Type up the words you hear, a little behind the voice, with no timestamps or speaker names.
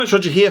It's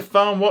Roger here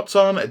from What's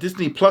on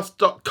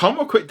DisneyPlus.com.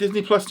 A quick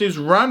Disney Plus news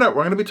roundup.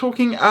 We're going to be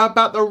talking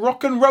about the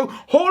Rock and Roll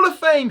Hall of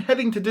Fame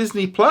heading to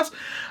Disney Plus.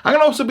 I'm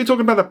going to also be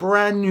talking about a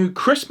brand new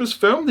Christmas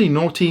film, The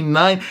Naughty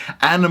Nine,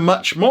 and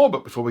much more.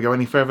 But before we go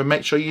any further,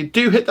 make sure you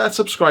do hit that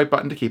subscribe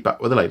button to keep up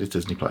with the latest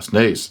Disney Plus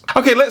news.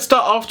 Okay, let's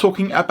start off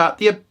talking about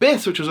The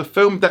Abyss, which was a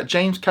film that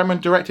James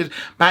Cameron directed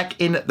back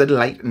in the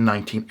late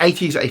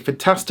 1980s. A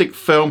fantastic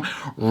film.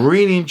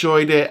 Really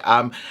enjoyed it.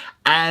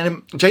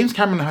 And James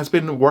Cameron has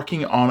been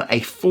working on a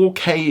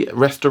 4K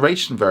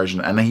restoration version,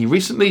 and he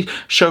recently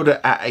showed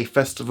it at a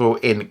festival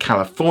in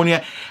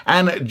California.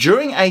 And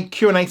during a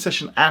Q&A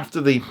session after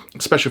the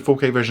special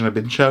 4K version had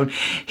been shown,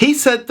 he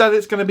said that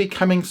it's going to be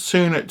coming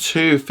soon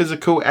to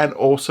physical and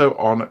also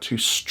on to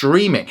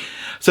streaming.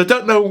 So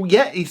don't know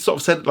yet. He sort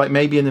of said like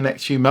maybe in the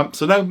next few months.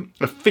 So no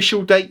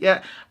official date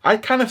yet. I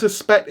kind of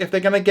suspect if they're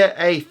going to get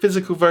a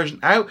physical version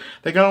out,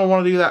 they're going to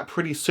want to do that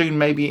pretty soon,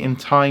 maybe in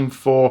time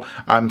for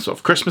sort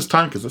of Christmas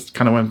time, because that's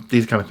kind of when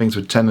these kind of things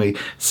would tend to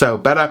sell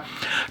better.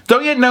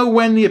 Don't yet know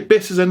when The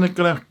Abyss is going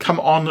to come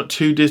on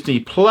to Disney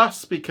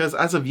Plus, because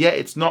as of yet,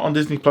 it's not on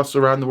Disney Plus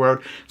around the world.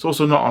 It's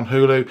also not on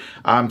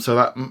Hulu. So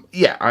that,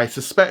 yeah, I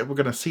suspect we're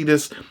going to see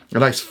this, a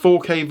nice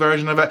 4K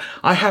version of it.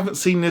 I haven't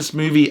seen this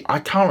movie. I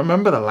can't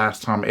remember the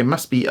last time. It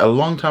must be a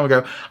long time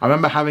ago. I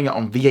remember having it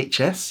on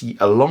VHS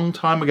a long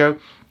time ago.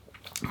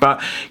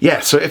 But yeah,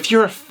 so if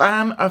you're a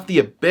fan of The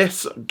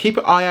Abyss, keep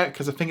an eye out,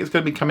 because I think it's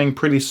going to be coming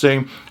pretty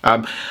soon.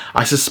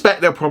 I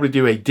suspect they'll probably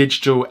do a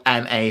digital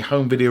and a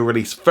home video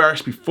release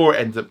first before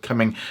it ends up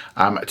coming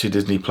to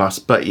Disney Plus.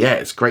 But yeah,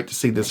 it's great to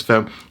see this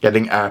film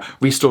getting a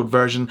restored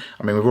version.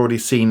 I mean, we've already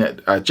seen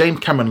it. James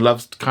Cameron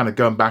loves kind of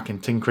going back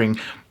and tinkering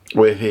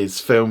with his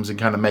films and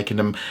kind of making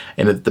them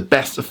in the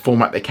best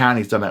format they can.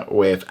 He's done it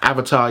with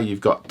Avatar.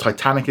 You've got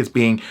Titanic is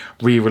being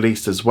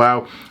re-released as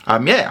well.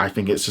 Yeah, I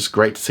think it's just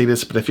great to see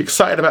this. But if you're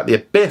excited about The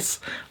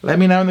Abyss, let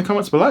me know in the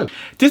comments below.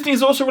 Disney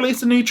has also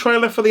released a new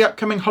trailer for the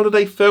upcoming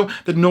holiday film,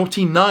 The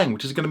Naughty Nine,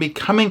 which is going to be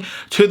coming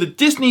to the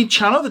Disney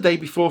Channel the day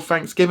before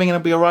Thanksgiving, and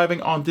it'll be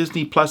arriving on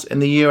Disney Plus in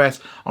the US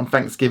on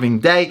Thanksgiving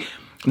Day.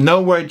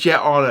 No word yet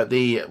on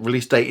the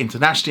release date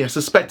internationally. I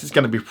suspect it's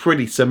going to be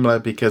pretty similar,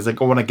 because they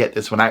want to get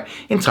this one out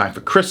in time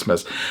for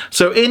Christmas.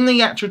 So in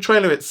the actual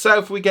trailer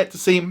itself, we get to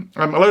see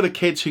a load of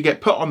kids who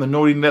get put on the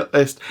naughty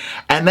list,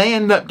 and they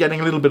end up getting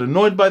a little bit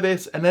annoyed by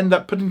this and end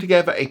up putting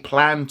together a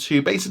plan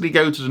to basically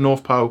go to the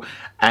North Pole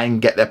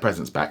and get their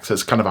presents back. So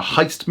it's kind of a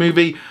heist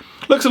movie.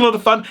 Looks a lot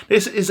of fun.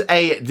 This is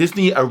a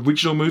Disney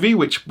original movie,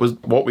 which was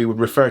what we would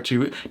refer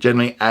to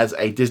generally as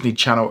a Disney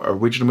Channel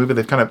original movie.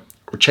 They've kind of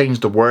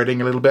changed the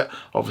wording a little bit,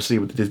 obviously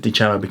with the Disney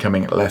Channel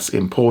becoming less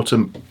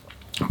important.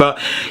 But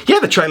yeah,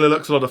 the trailer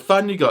looks a lot of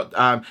fun. You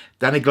got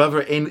Danny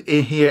Glover in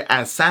here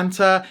as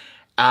Santa.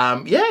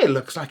 Yeah, it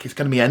looks like it's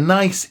going to be a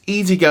nice,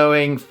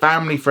 easygoing,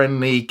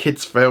 family-friendly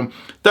kids film.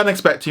 Don't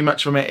expect too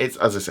much from it. It's,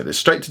 as I said, it's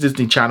straight to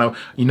Disney Channel.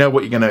 You know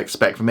what you're going to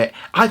expect from it.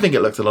 I think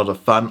it looks a lot of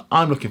fun.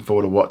 I'm looking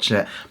forward to watching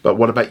it. But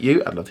what about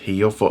you? I'd love to hear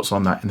your thoughts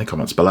on that in the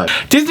comments below.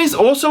 Disney's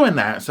also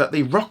announced that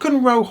the Rock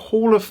and Roll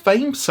Hall of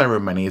Fame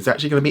ceremony is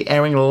actually going to be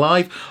airing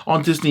live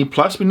on Disney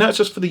Plus. We know it's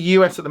just for the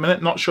US at the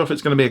minute. Not sure if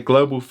it's going to be a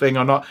global thing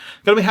or not.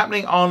 It's going to be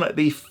happening on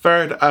the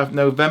 3rd of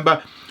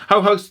November. A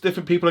whole host of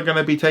different people are going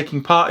to be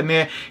taking part in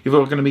there. You're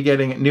all going to be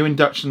getting new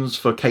inductions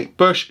for Kate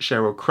Bush,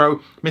 Sheryl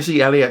Crow,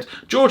 Missy Elliott,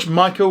 George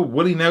Michael,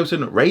 Willie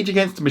Nelson, Rage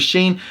Against the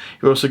Machine.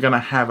 You're also going to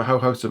have a whole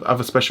host of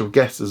other special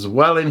guests as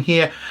well in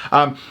here.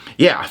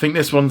 Yeah, I think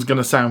this one's going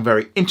to sound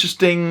very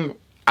interesting.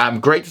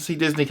 Great to see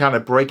Disney kind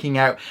of breaking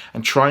out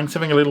and trying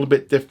something a little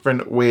bit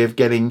different with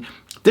getting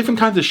different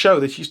kinds of show.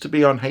 This used to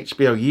be on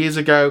HBO years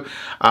ago.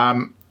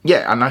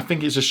 Yeah, and I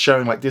think it's just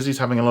showing like Disney's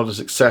having a lot of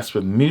success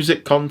with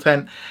music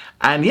content.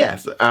 And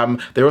yes,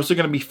 they're also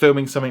going to be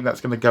filming something that's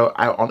going to go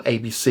out on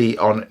ABC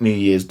on New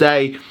Year's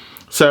Day.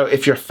 So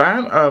if you're a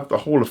fan of the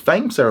Hall of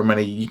Fame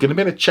ceremony, you're going to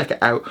be able to check it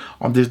out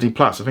on Disney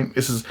Plus. I think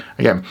this is,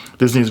 again,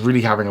 Disney's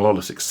really having a lot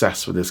of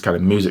success with this kind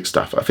of music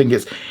stuff. I think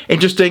it's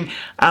interesting.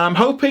 And I'm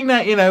hoping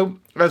that, you know,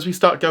 as we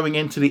start going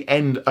into the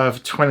end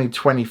of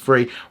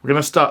 2023, we're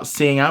going to start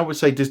seeing, I would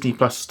say, Disney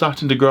Plus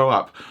starting to grow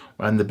up.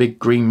 And the big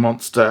green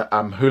monster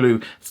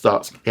Hulu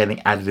starts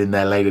getting added in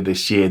there later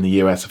this year in the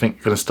US. I think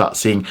we're going to start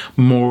seeing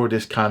more of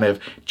this kind of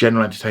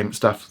general entertainment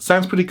stuff.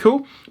 Sounds pretty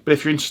cool. But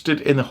if you're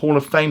interested in the Hall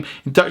of Fame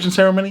induction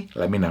ceremony,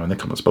 let me know in the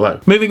comments below.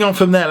 Moving on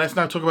from there, let's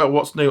now talk about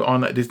what's new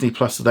on Disney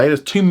Plus today.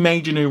 There's two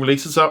major new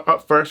releases.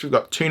 Up first, we've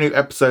got 2 new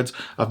episodes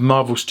of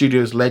Marvel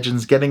Studios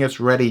Legends getting us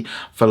ready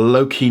for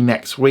Loki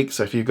next week.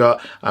 So if you've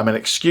got an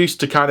excuse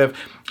to kind of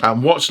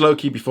watch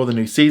Loki before the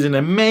new season,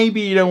 and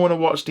maybe you don't want to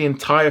watch the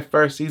entire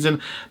first season,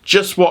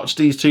 just watch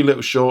these 2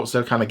 little shorts.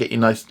 They'll kind of get you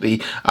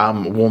nicely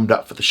warmed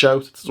up for the show.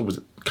 It's always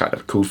kind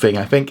of a cool thing,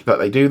 I think, that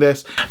they do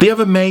this. The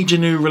other major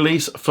new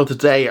release for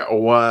today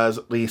was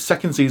the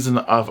 2nd season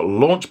of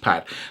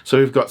Launchpad. So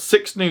we've got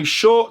 6 new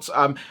shorts,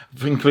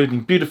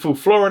 including Beautiful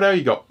Florida,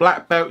 you've got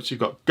Black Belts, you've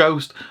got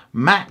Ghost,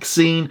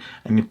 Maxine,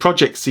 and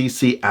Project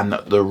CC, and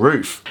The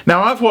Roof.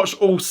 Now, I've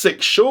watched all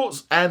 6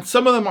 shorts, and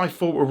some of them I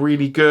thought were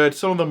really good,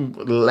 some of them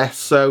less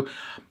so.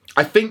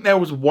 I think there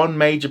was one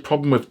major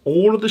problem with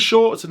all of the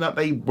shorts, and that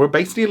they were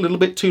basically a little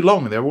bit too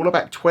long. They were all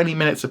about 20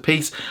 minutes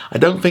apiece. I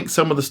don't think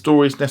some of the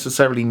stories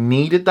necessarily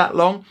needed that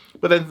long,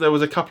 but then there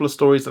was a couple of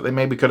stories that they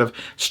maybe could have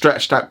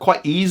stretched out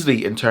quite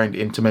easily and turned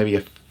into maybe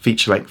a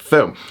feature-length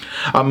film.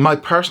 My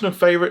personal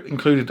favourite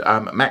included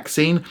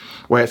Maxine,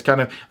 where it's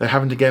kind of, they're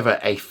having together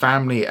a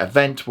family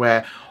event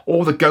where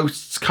all the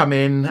ghosts come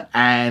in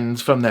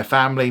and from their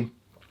family,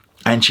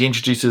 and she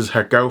introduces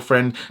her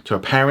girlfriend to her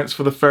parents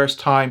for the first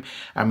time,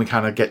 and we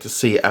kind of get to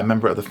see a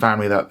member of the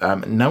family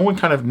that no one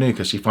kind of knew,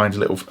 because she finds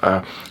a little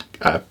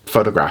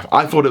photograph.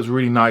 I thought it was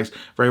really nice,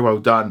 very well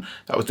done.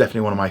 That was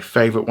definitely one of my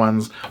favourite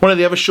ones. One of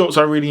the other shorts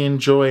I really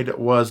enjoyed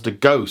was The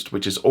Ghost,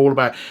 which is all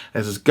about,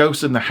 there's this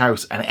ghost in the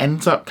house, and it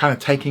ends up kind of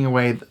taking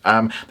away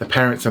the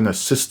parents and the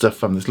sister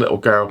from this little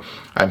girl,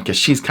 because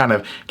she's kind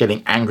of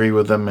getting angry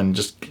with them and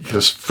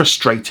just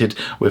frustrated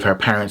with her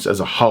parents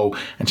as a whole,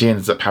 and she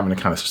ends up having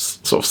to kind of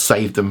sort of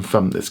save them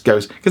from this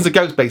ghost, because the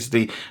ghost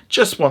basically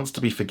just wants to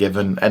be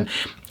forgiven. And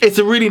it's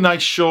a really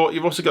nice short.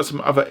 You've also got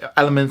some other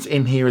elements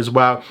in here as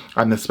well,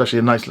 and especially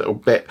a nice little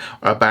bit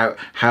about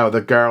how the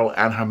girl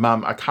and her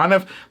mum are kind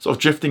of sort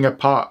of drifting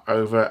apart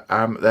over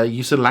their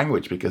use of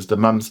language, because the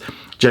mum's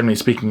generally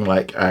speaking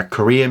like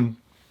Korean,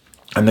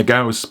 and the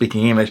girl was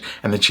speaking English,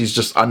 and then she's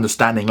just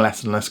understanding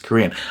less and less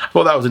Korean. I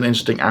thought that was an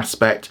interesting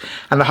aspect,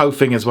 and the whole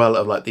thing as well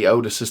of like the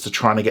older sister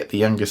trying to get the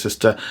younger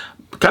sister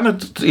kind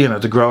of, you know,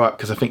 to grow up,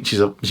 because I think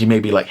she may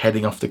be like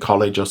heading off to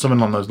college or something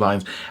along those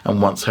lines,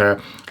 and wants her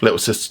little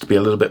sister to be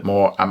a little bit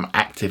more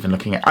active in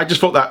looking at. I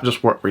just thought that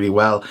just worked really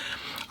well.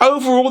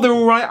 Overall, they're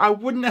all right. I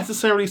wouldn't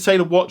necessarily say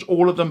to watch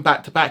all of them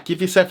back to back. Give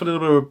yourself a little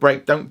bit of a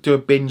break. Don't do a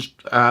binge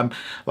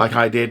like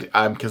I did,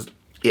 because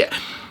yeah,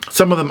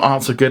 some of them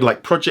aren't so good.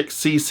 Like Project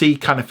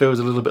CC kind of feels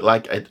a little bit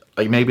like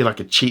maybe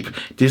like a cheap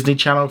Disney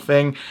Channel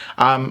thing.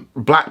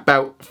 Black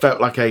Belt felt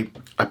like a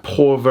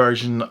poor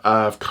version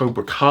of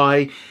Cobra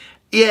Kai.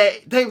 Yeah,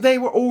 they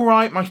were all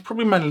right.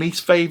 Probably my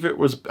least favorite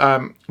was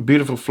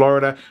Beautiful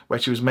Florida, where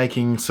she was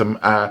making some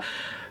ice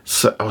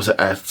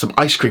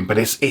cream, but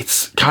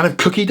it's kind of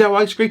cookie dough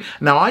ice cream.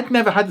 Now, I'd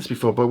never had this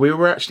before, but we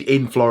were actually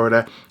in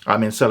Florida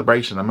in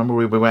Celebration. I remember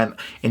we went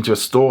into a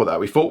store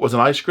that we thought was an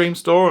ice cream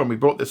store, and we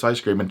brought this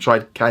ice cream and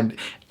tried candy.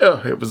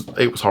 Oh, it was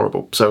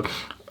horrible. So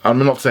I'm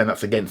not saying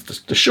that's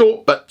against the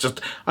short, but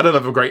just I don't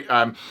have a great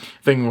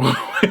thing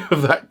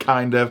with that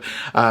kind of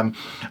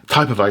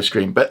type of ice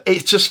cream. But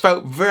it just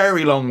felt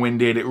very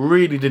long-winded. It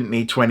really didn't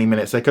need 20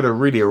 minutes. They could have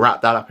really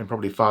wrapped that up in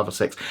probably 5 or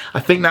 6. I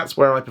think that's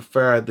where I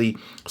prefer the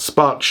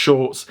Spark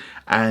shorts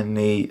and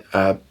the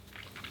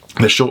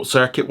short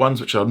circuit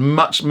ones, which are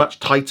much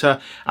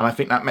tighter, and I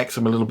think that makes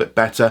them a little bit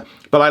better.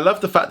 But I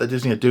love the fact that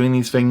Disney are doing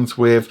these things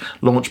with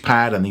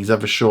Launchpad and these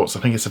other shorts.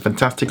 I think it's a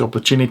fantastic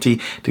opportunity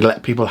to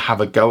let people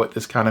have a go at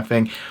this kind of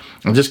thing,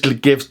 and just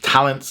gives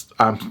talents,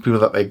 people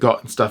that they've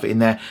got and stuff in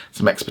there,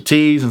 some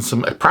expertise and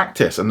some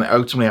practice. And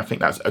ultimately, I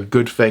think that's a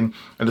good thing.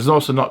 And it's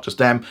also not just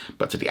them,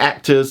 but to the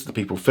actors, the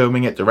people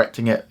filming it,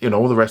 directing it, you know,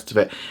 all the rest of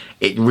it.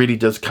 It really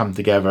does come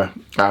together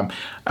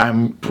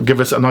and give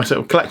us a nice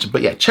little collection.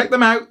 But yeah, check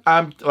them out.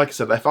 Like I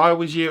said, if I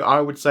was you, I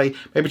would say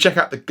maybe check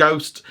out The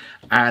Ghost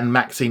and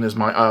Maxine as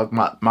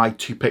my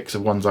 2 picks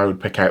of ones I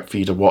would pick out for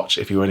you to watch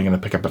if you're only going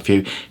to pick up a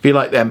few. If you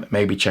like them,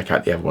 maybe check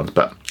out the other ones.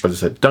 But as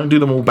I said, don't do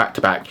them all back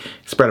to back.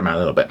 Spread them out a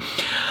little bit.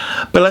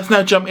 But let's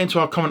now jump into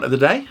our comment of the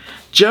day.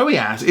 Joey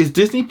asks, is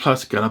Disney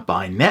Plus gonna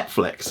buy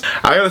Netflix?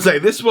 I gotta say,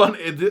 this one,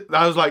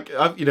 I was like,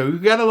 you know, we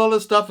get a lot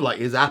of stuff like,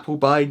 is Apple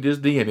buying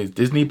Disney and is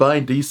Disney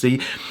buying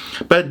DC?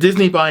 But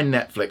Disney buying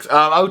Netflix.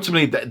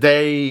 Ultimately,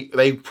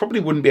 they probably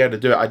wouldn't be able to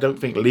do it. I don't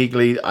think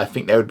legally. I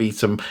think there would be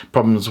some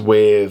problems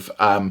with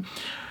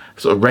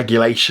sort of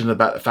regulation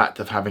about the fact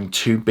of having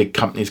 2 big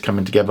companies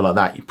coming together like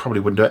that. You probably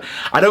wouldn't do it.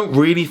 I don't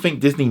really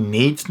think Disney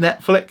needs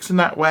Netflix in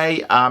that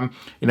way.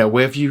 You know,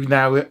 with you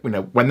now, you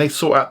know, when they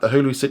sort out the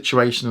Hulu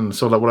situation and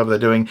sort of whatever they're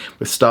doing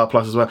with Star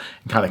Plus as well,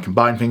 and kind of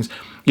combine things,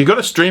 you've got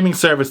a streaming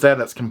service there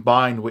that's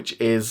combined, which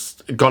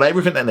is got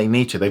everything that they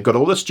need to. They've got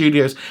all the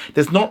studios.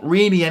 There's not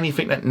really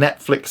anything that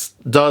Netflix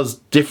does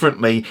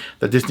differently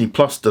that Disney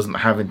Plus doesn't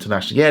have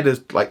internationally. Yeah,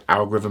 there's like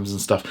algorithms and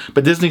stuff,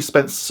 but Disney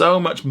spent so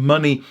much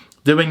money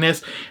doing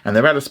this, and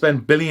they're about to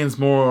spend billions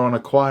more on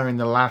acquiring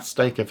the last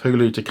stake of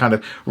Hulu to kind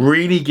of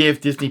really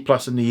give Disney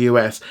Plus in the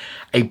US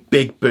a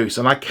big boost.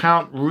 And I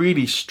can't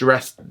really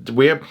stress,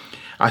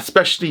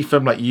 especially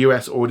from like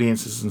US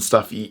audiences and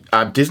stuff,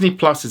 Disney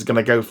Plus is going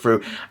to go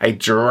through a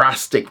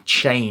drastic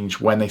change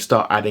when they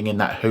start adding in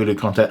that Hulu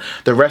content.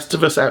 The rest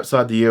of us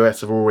outside the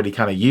US are already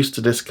kind of used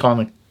to this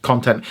kind of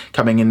content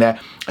coming in there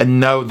and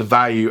know the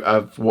value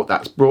of what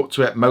that's brought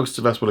to it. Most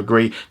of us will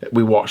agree that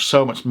we watch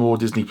so much more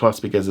Disney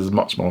Plus because there's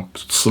much more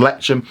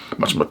selection,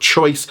 much more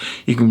choice.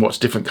 You can watch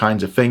different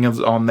kinds of things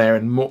on there,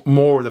 and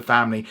more of the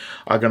family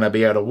are going to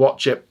be able to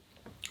watch it.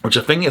 which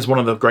I think is one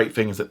of the great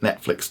things that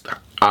Netflix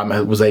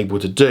was able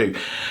to do.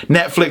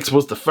 Netflix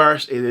was the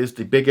first, it is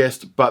the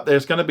biggest, but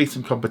there's going to be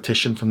some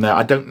competition from there.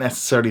 I don't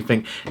necessarily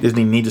think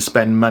Disney need to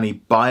spend money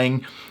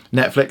buying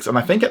Netflix, and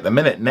I think at the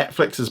minute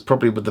Netflix is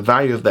probably, with the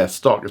value of their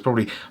stock, is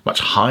probably much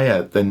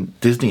higher than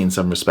Disney in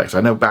some respects. I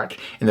know back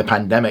in the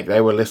pandemic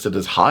they were listed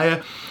as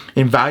higher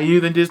in value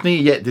than Disney,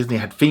 yet Disney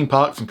had theme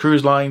parks and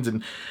cruise lines,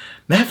 and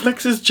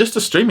Netflix is just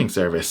a streaming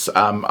service.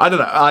 I don't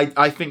know,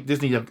 I think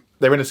Disney,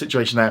 they're in a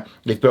situation now,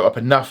 they've built up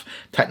enough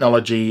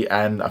technology,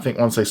 and I think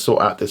once they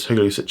sort out this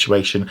Hulu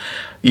situation,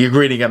 you're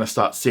really going to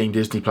start seeing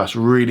Disney Plus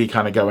really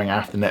kind of going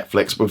after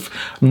Netflix with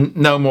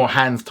no more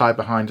hands tied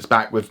behind its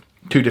back with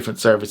 2 different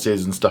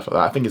services and stuff like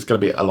that. I think it's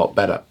going to be a lot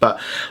better. But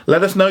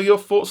let us know your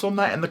thoughts on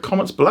that in the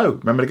comments below.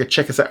 Remember to go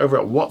check us out over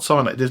at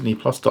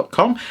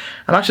whatsonatdisneyplus.com,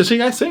 and I shall see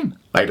you guys soon.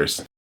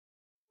 Laters.